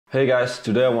Hey guys,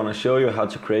 today I want to show you how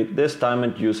to create this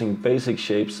diamond using basic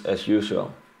shapes as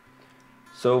usual.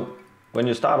 So when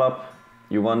you start up,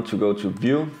 you want to go to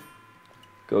View,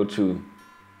 go to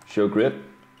Show Grid,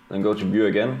 then go to View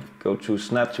again, go to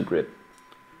Snap to Grid.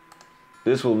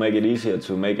 This will make it easier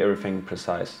to make everything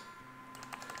precise.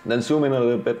 Then zoom in a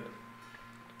little bit,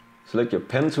 select your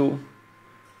pen tool,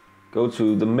 go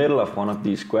to the middle of one of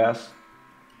these squares,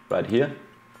 right here.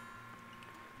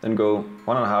 Then go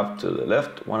 1.5 to the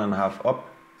left, 1.5 up,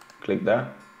 click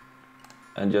there,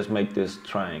 and just make this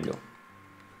triangle.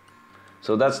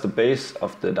 So that's the base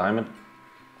of the diamond.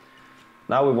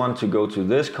 Now we want to go to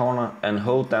this corner and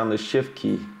hold down the Shift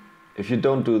key. If you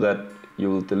don't do that, you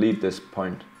will delete this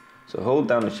point. So hold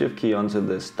down the Shift key until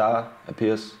the star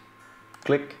appears.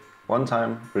 Click one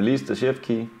time, release the Shift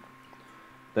key,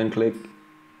 then click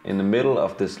in the middle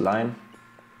of this line,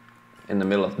 in the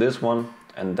middle of this one,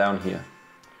 and down here.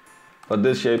 But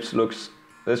this shape looks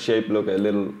a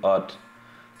little odd.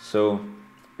 So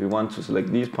we want to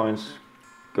select these points,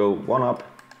 go one up,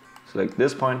 select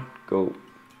this point, go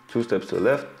 2 steps to the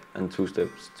left and 2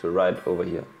 steps to the right over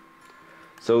here.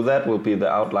 So that will be the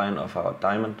outline of our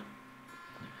diamond.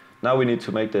 Now we need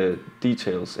to make the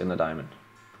details in the diamond.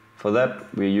 For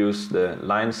that we use the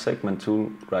line segment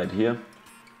tool right here.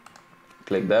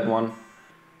 Click that one,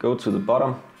 go to the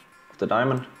bottom of the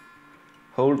diamond,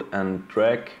 hold and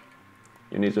drag.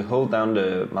 You need to hold down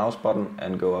the mouse button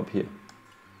and go up here.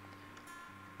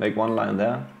 Make one line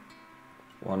there,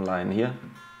 one line here,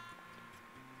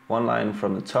 one line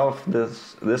from the top of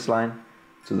this line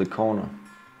to the corner,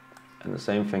 and the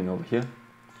same thing over here.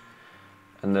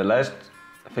 And the last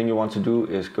thing you want to do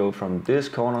is go from this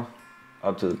corner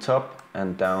up to the top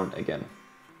and down again.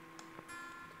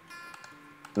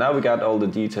 Now we got all the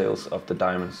details of the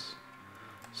diamonds.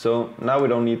 So now we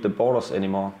don't need the borders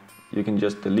anymore. You can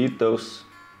just delete those,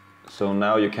 so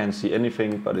now you can't see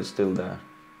anything, but it's still there.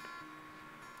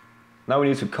 Now we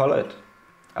need to color it.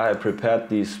 I have prepared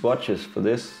these swatches for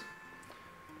this.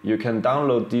 You can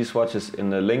download these swatches in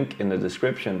the link in the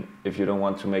description if you don't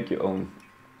want to make your own.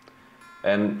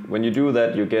 And when you do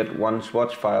that, you get one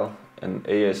swatch file, an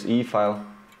ASE file,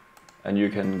 and you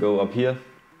can go up here,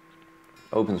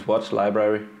 open swatch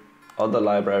library, other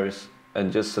libraries,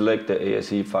 and just select the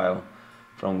ASE file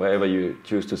from wherever you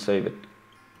choose to save it.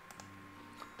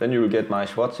 Then you will get my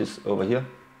swatches over here.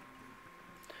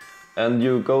 And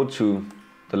you go to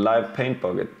the live paint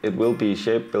bucket. It will be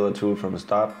shape builder tool from the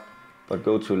start, but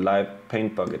go to live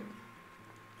paint bucket.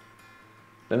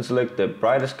 Then select the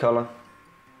brightest color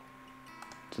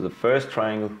to the first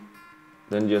triangle,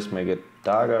 then just make it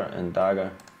darker and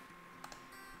darker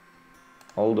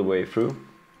all the way through,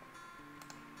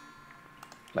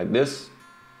 like this.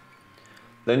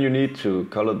 Then you need to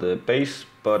color the base,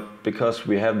 but because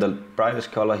we have the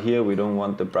brightest color here, we don't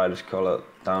want the brightest color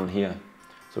down here.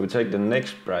 So we take the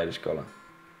next brightest color.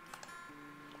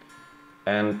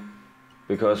 And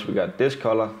because we got this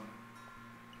color,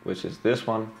 which is this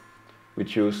one, we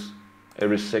choose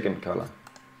every second color,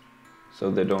 so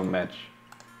they don't match.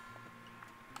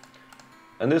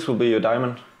 And this will be your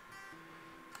diamond.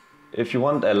 If you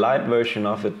want a light version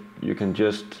of it, you can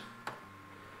just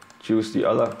choose the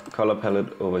other color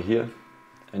palette over here,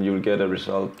 and you will get a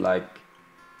result like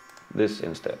this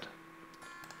instead.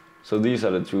 So these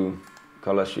are the 2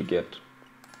 colors you get.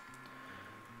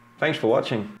 Thanks for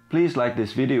watching. Please like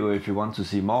this video if you want to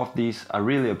see more of these. I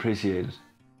really appreciate it.